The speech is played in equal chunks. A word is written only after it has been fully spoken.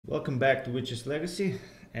Welcome back to Witch's Legacy,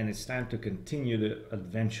 and it's time to continue the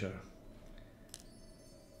adventure.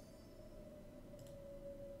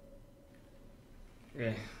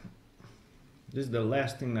 Yeah. This is the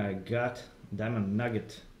last thing I got, diamond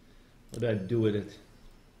nugget. What do I do with it?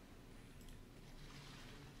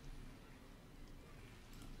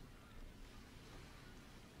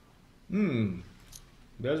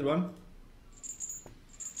 There's one.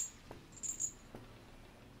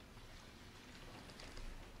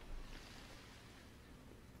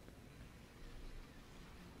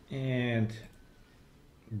 And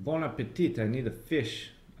bon appetit, I need a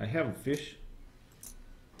fish. I have a fish.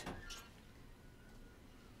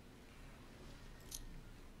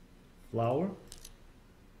 Flour.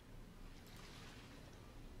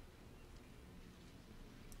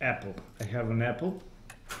 Apple, I have an apple.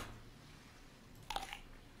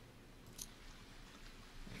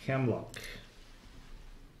 Hemlock.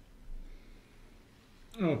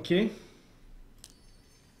 Okay.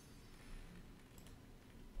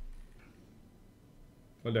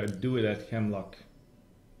 What do I do with that hemlock?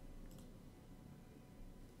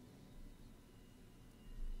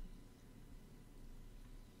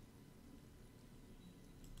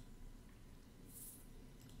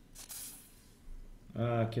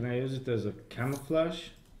 Can I use it as a camouflage?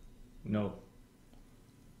 No.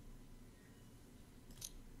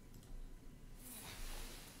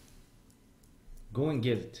 Go and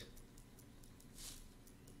get it.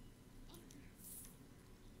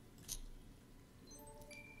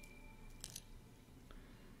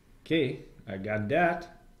 Okay, I got that.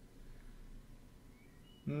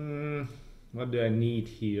 What do I need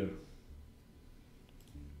here?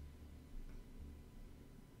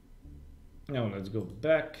 Now let's go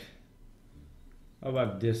back. How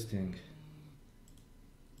about this thing?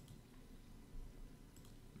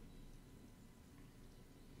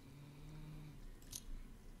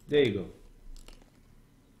 There you go.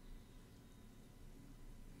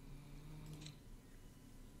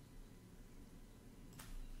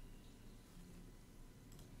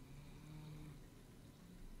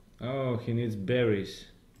 Oh, he needs berries.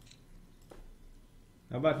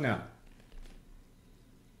 How about now?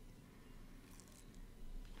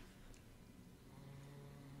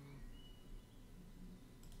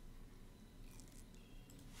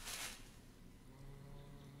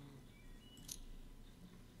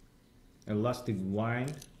 Elastic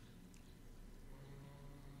wine.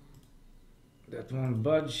 That won't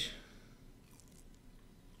budge.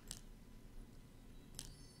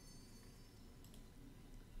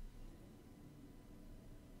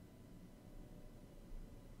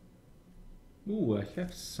 Ooh, I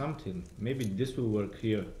have something. Maybe this will work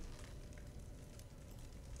here.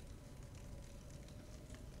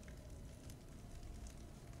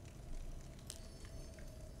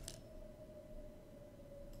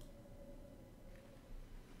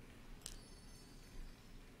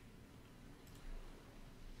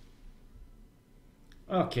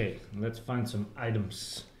 Okay, let's find some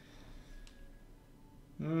items.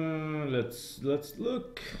 Let's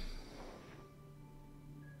look.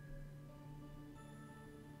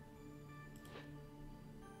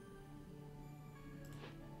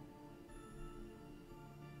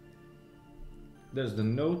 There's the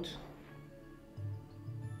note.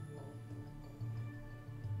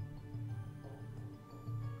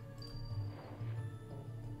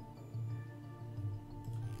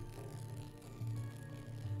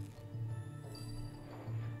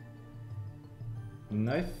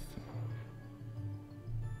 Knife.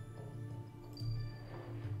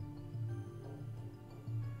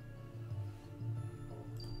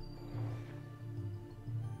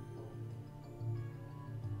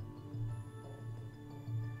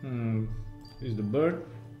 Here's the bird.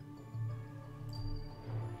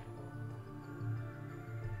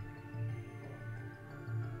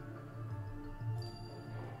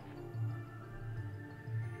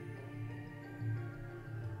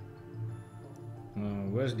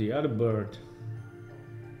 Where's the other bird?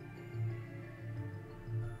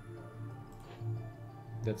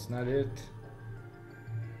 That's not it.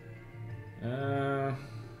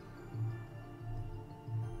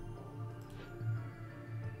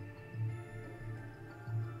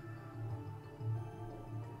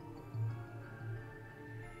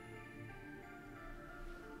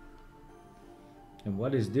 And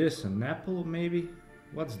what is this? An apple, maybe?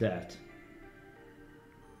 What's that?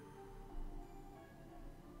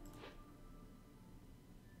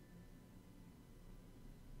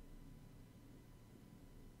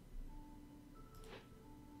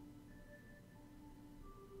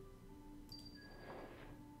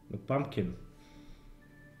 The pumpkin.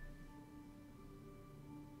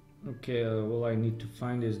 Okay, all I need to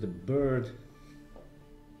find is the bird.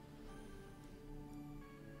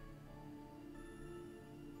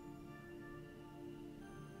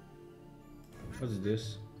 What's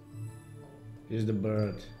this? Here's the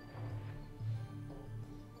bird.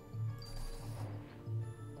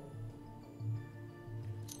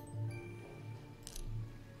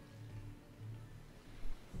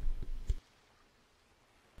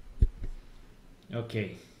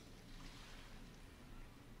 Okay.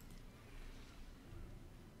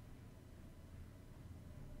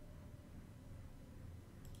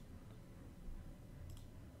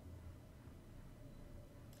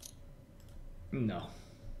 No.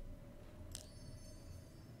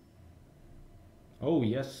 Oh,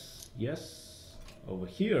 yes, yes. Over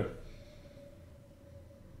here.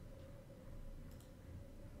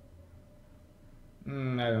 I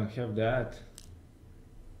don't have that.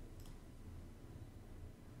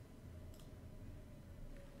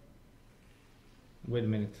 Wait a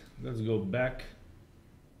minute. Let's go back.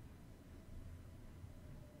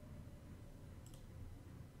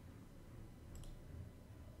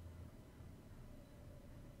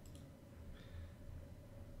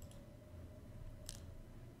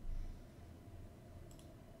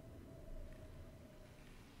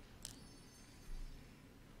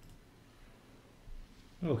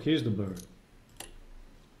 Oh, here's the bird.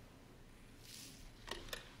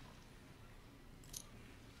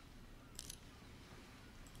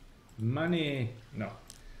 Money. No,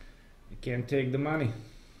 I can't take the money.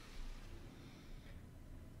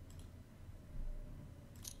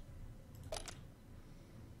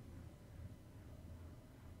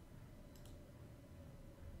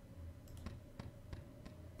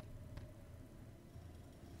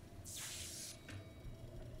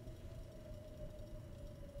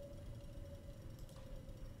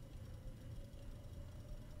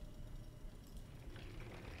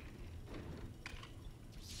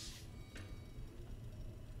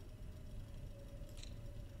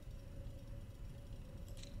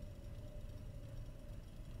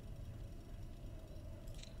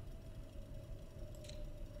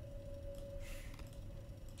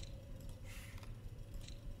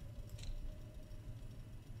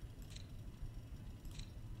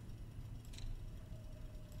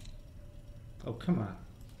 Oh, come on.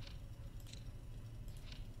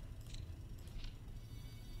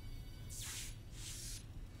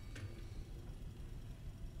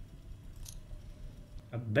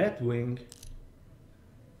 A bat wing?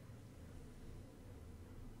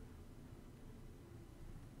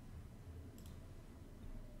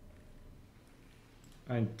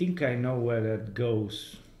 I think I know where that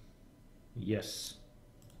goes. Yes.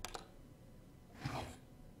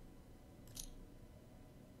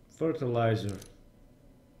 Fertilizer.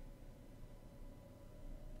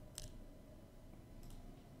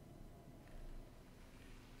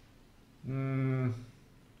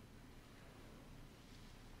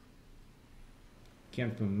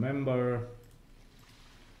 Can't remember.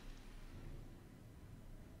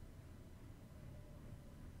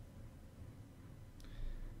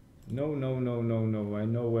 No, no, no, no, no. I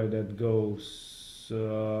know where that goes.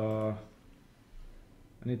 I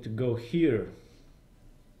need to go here.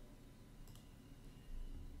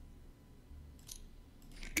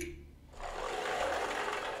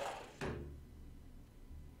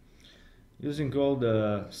 Using all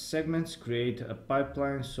the segments, create a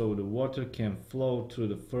pipeline so the water can flow through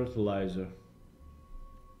the fertilizer.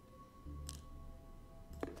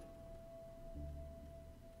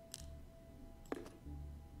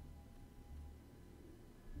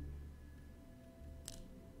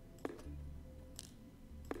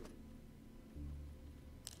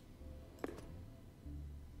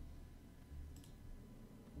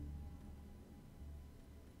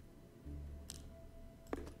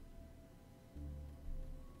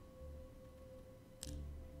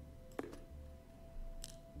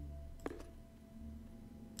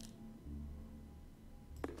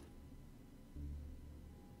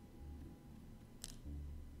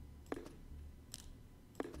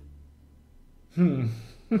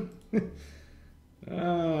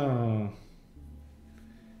 Oh,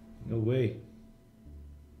 no way.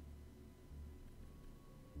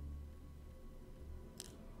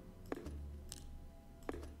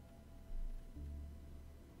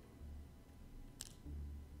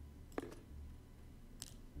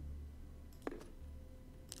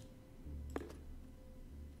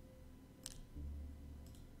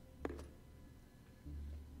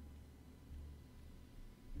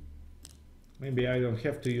 Maybe I don't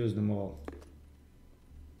have to use them all.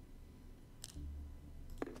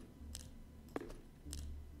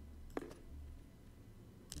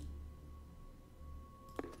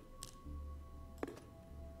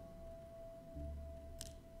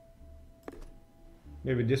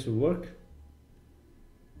 Maybe this will work.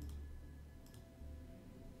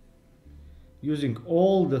 Using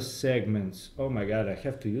all the segments. Oh my god, I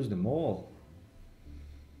have to use them all.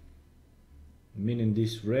 Meaning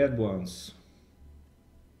these red ones.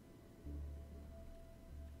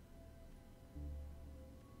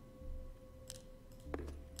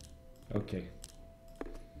 Okay.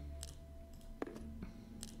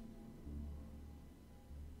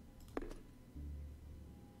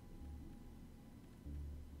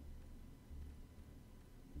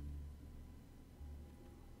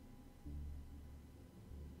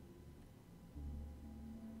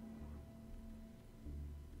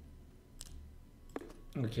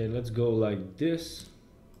 Okay, let's go like this.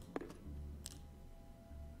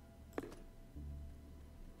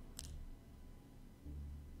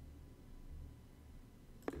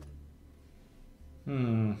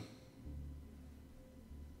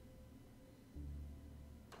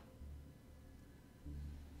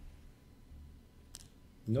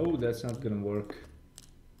 No, that's not gonna work.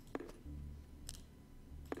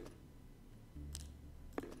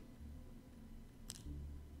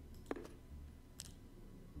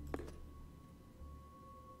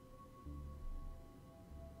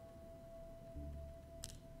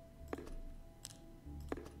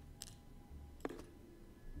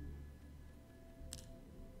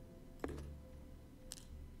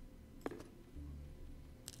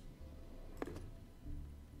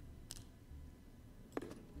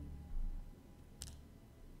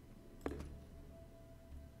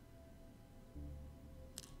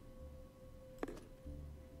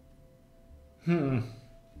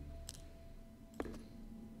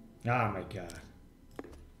 Oh my god.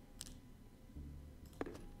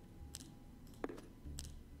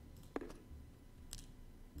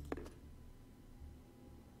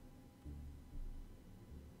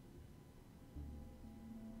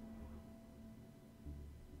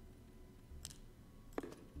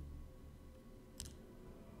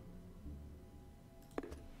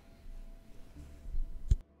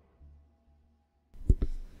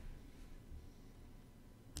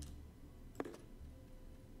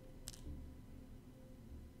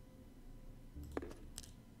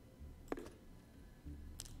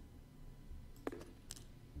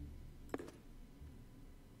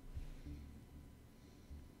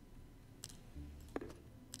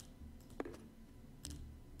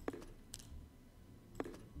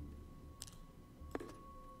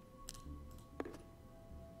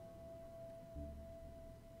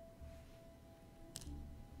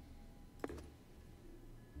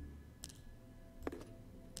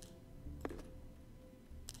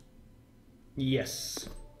 Yes,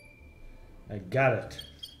 I got it.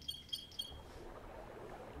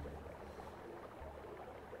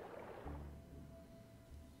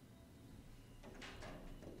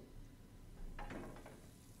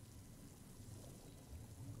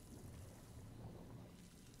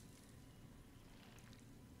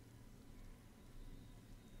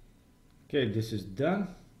 Okay, this is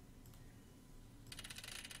done.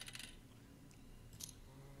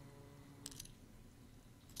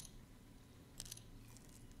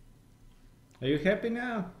 Are you happy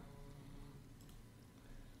now?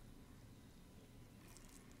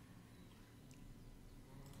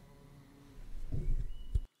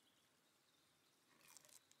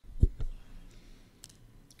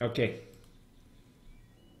 Okay.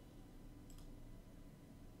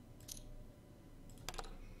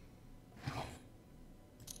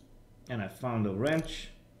 And I found a wrench.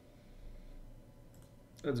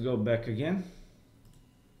 Let's go back again.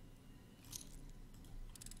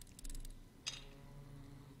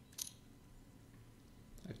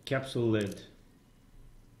 A capsule lid.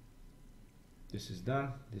 This is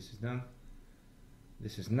done. This is done.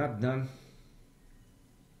 This is not done.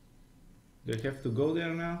 Do I have to go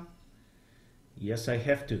there now? Yes, I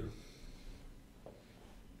have to.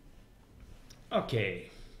 Okay.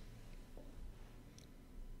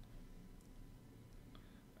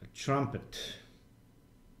 A trumpet.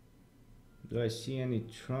 Do I see any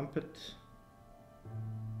trumpet?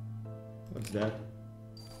 What's that?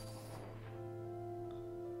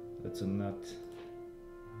 That's a nut.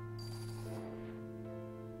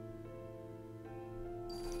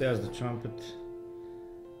 There's the trumpet.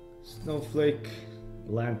 Snowflake.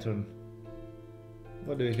 Lantern.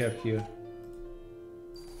 What do we have here?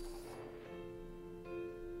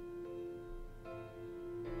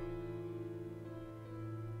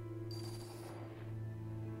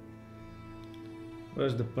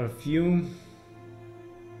 Where's the perfume?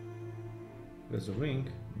 There's a ring,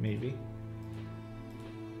 maybe.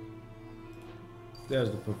 There's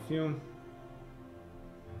the perfume.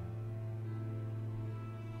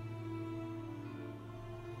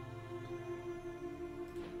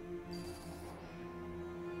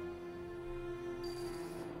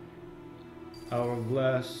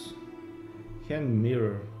 Hourglass. Hand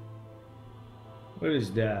mirror. Where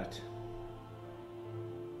is that?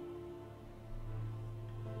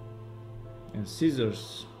 And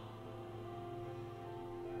scissors.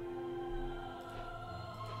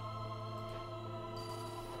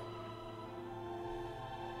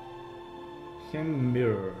 Hand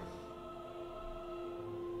mirror.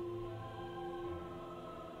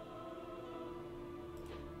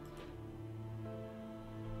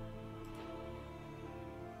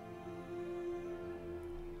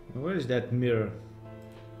 Where is that mirror?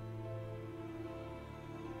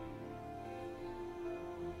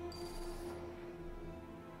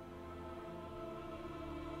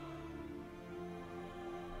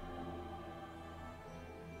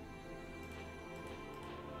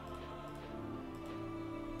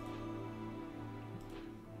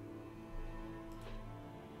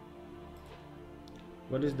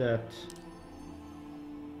 What is that?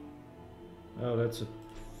 Oh, that's a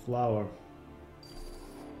flower.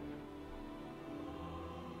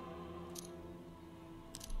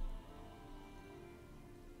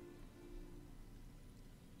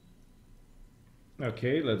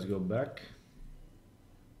 Okay, let's go back.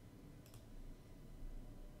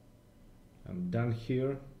 I'm done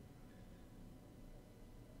here.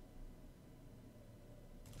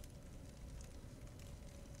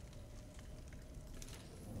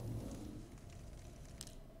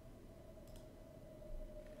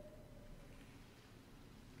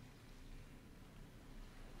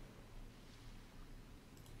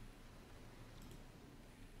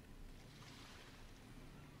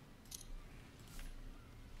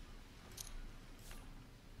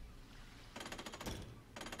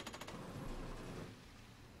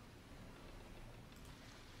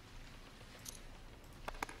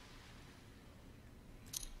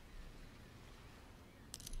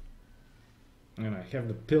 And I have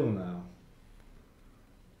the pill now.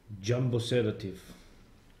 Jumbo sedative.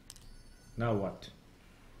 Now what?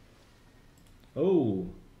 Oh,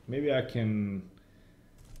 maybe I can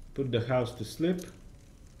put the house to sleep.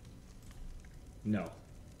 No.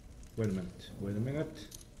 Wait a minute. Wait a minute.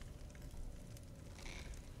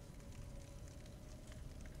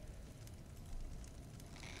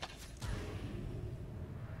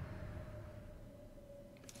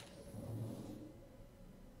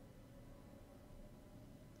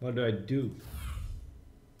 What do I do?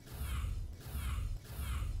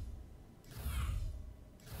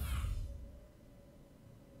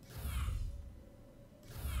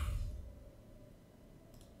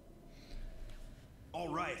 All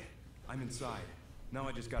right, I'm inside. Now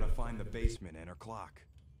I just gotta find the basement and her clock.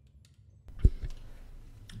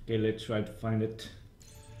 Okay, let's try to find it.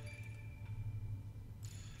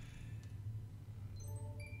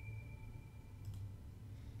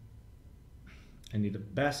 I need a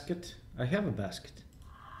basket. I have a basket.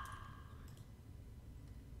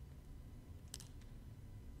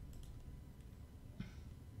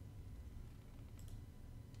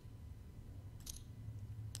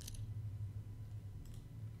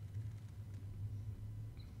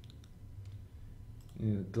 I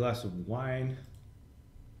need a glass of wine.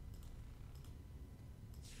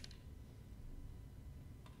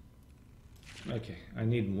 Okay, I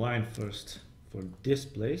need wine first for this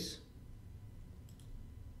place.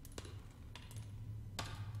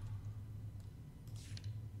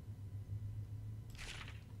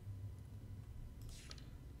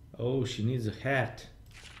 Oh, she needs a hat.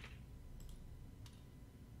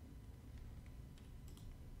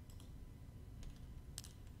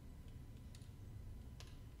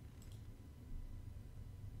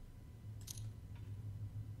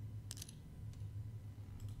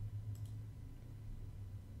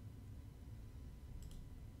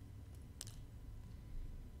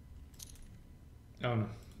 Oh no,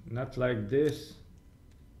 not like this.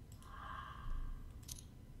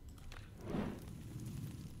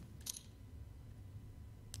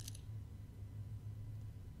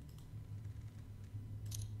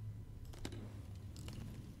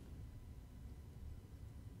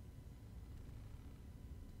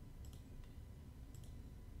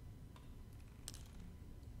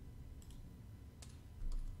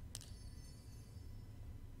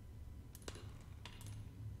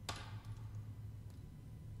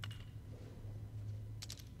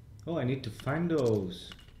 Oh, I need to find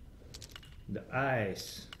those. The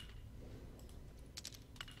eyes.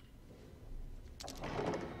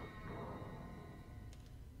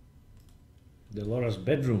 Delores'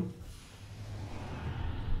 bedroom.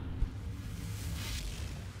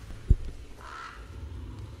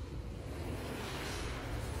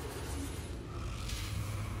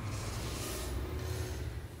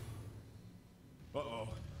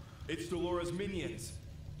 It's Dolores' minions.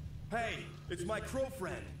 Hey, it's my crow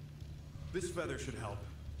friend. This feather should help.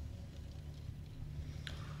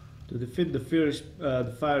 To defeat the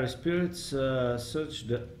fiery spirits, search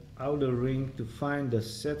the outer ring to find the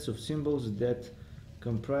sets of symbols that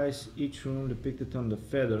comprise each room depicted on the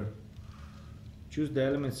feather. Choose the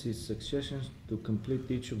elements in succession to complete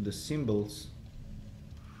each of the symbols.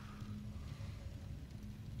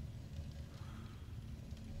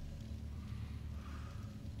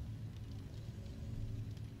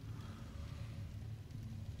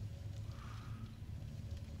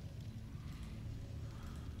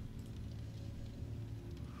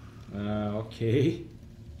 Okay.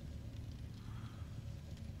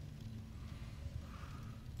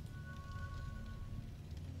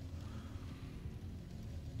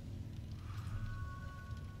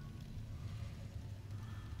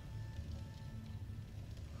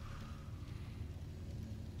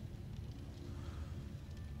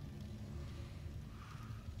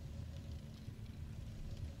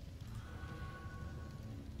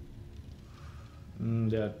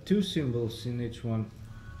 There are two symbols in each one.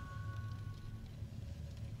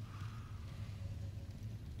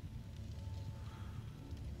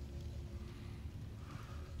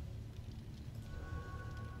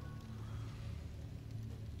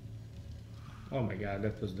 Oh my god,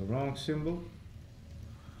 that was the wrong symbol.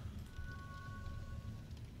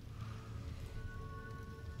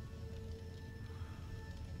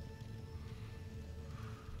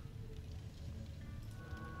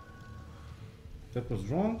 That was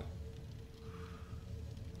wrong.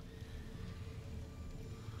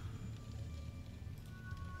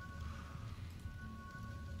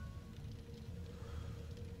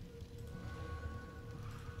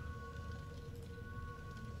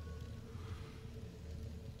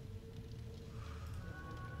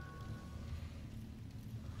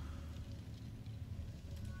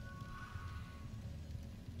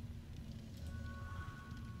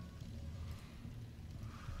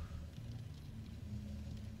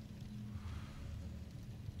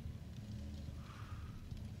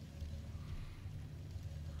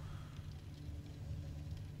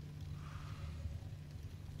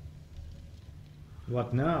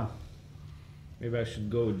 What now? Maybe I should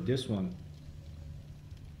go with this one.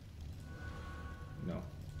 No.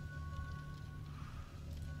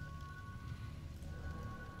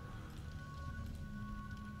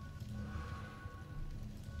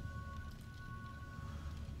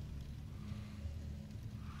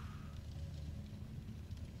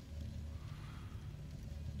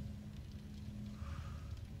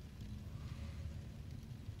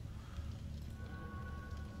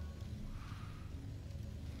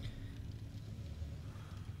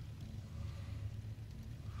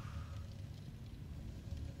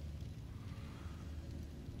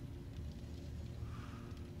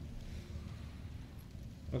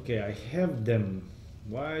 Okay, I have them.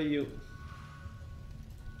 Why are you...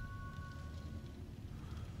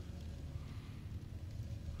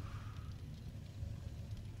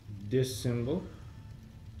 This symbol.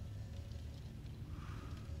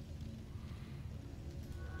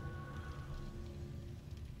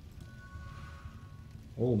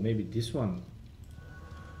 Oh, maybe this one.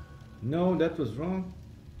 No, that was wrong.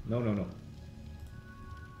 No, no, no.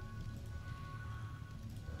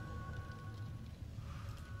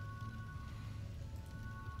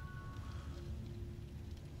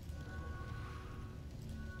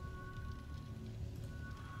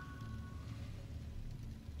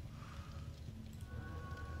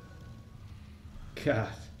 God,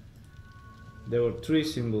 there were three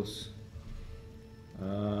symbols.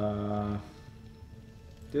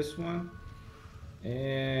 This one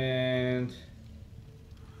and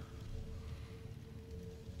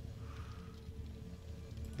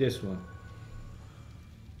this one.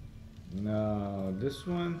 Now this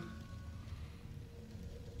one.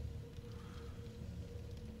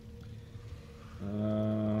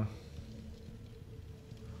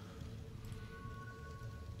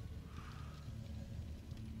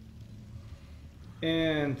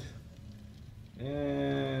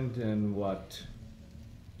 And what?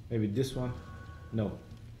 Maybe this one? No.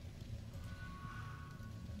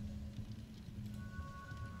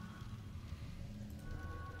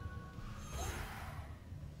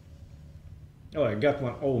 Oh, I got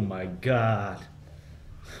one. Oh my god.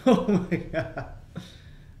 Oh my god.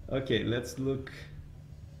 Okay, let's look.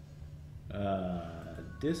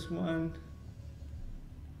 This one.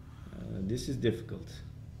 This is difficult.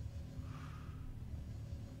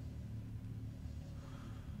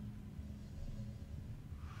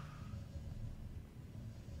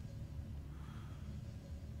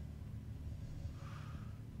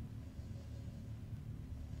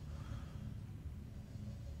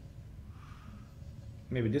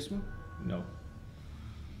 Maybe this one? No.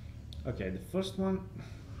 Okay, the first one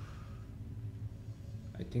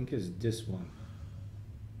I think is this one.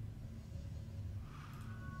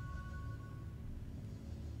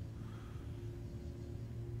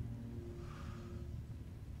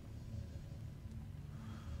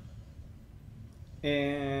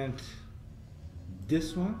 And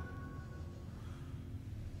this one.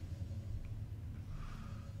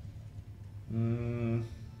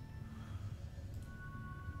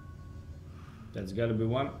 That's gotta be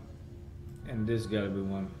one, and this gotta be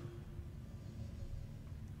one.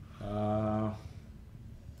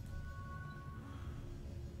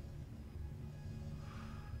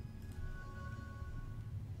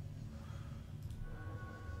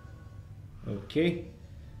 Okay.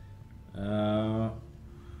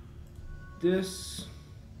 This.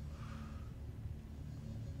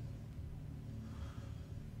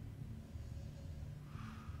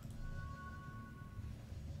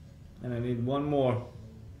 And I need one more.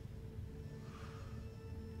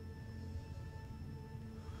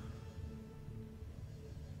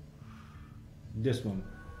 This one.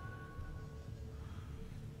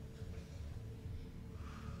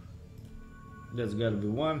 That's gotta be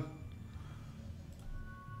one.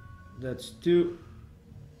 That's two.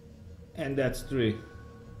 And that's three.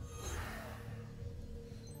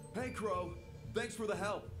 Hey, Crow. Thanks for the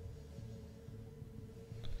help.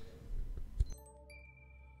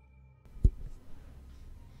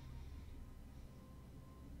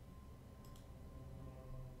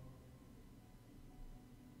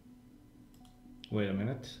 Wait a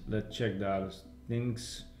minute. Let's check the other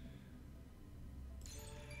things.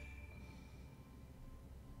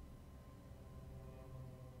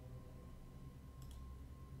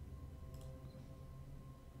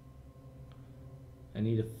 I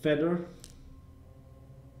need a feather.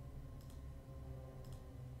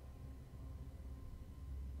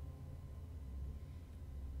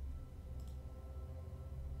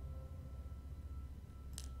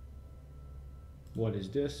 What is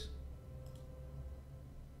this?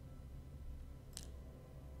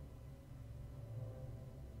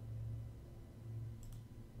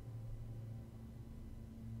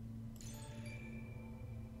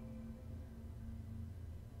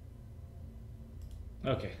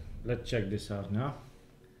 Okay, let's check this out now.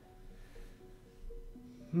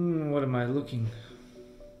 What am I looking?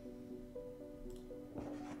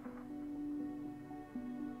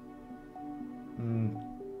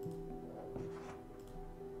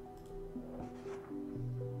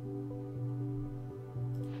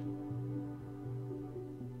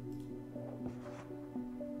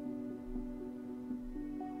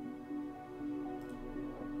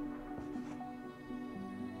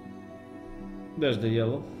 There's the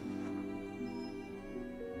yellow.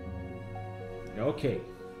 Okay.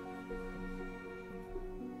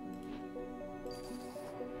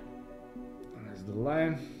 There's the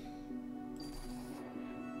line.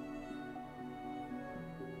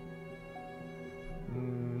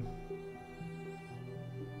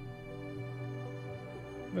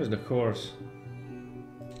 Where's the horse?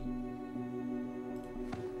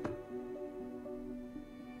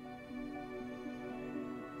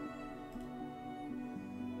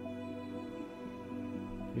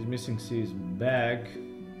 He's missing his bag.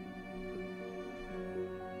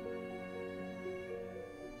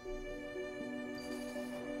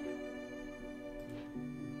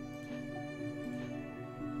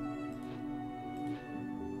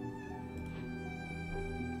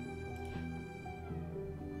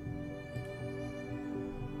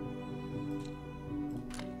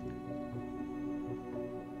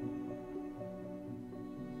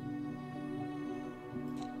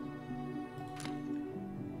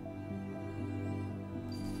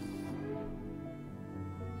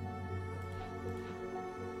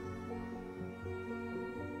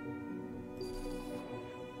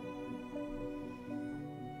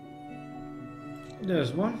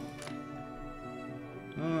 There's one.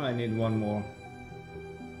 Oh, I need one more.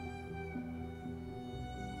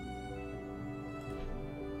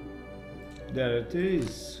 There it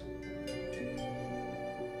is.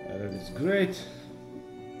 That is great.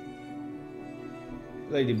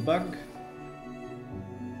 Ladybug.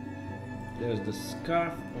 There's the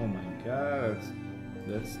scarf. Oh my god,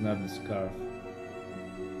 that's not the scarf.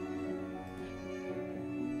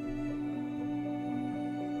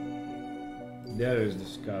 There is the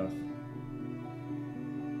scarf.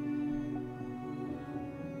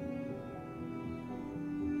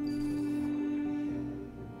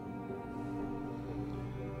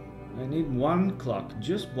 I need one clock,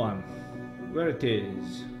 just one. Where it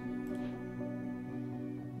is?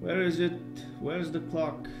 Where is it? Where's the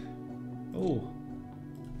clock? Oh,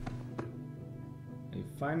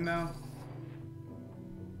 find now.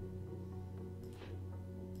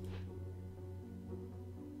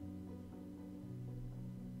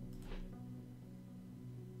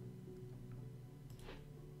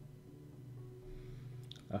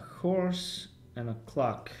 A horse and a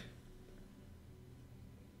clock.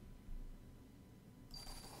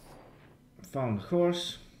 Found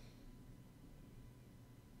horse.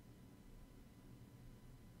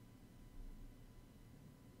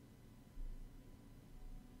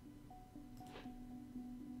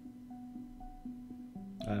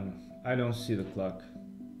 I don't see the clock.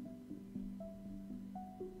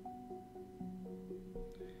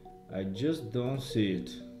 I just don't see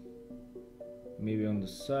it. Maybe on the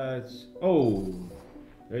sides. Oh,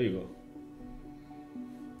 there you go.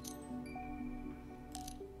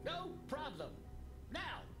 No problem.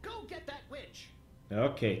 Now, go get that witch.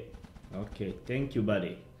 Okay, okay, thank you,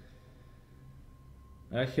 buddy.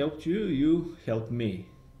 I helped you, you helped me.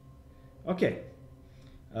 Okay,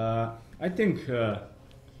 I think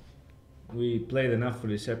we played enough for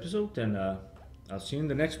this episode, and I'll see you in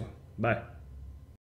the next one. Bye.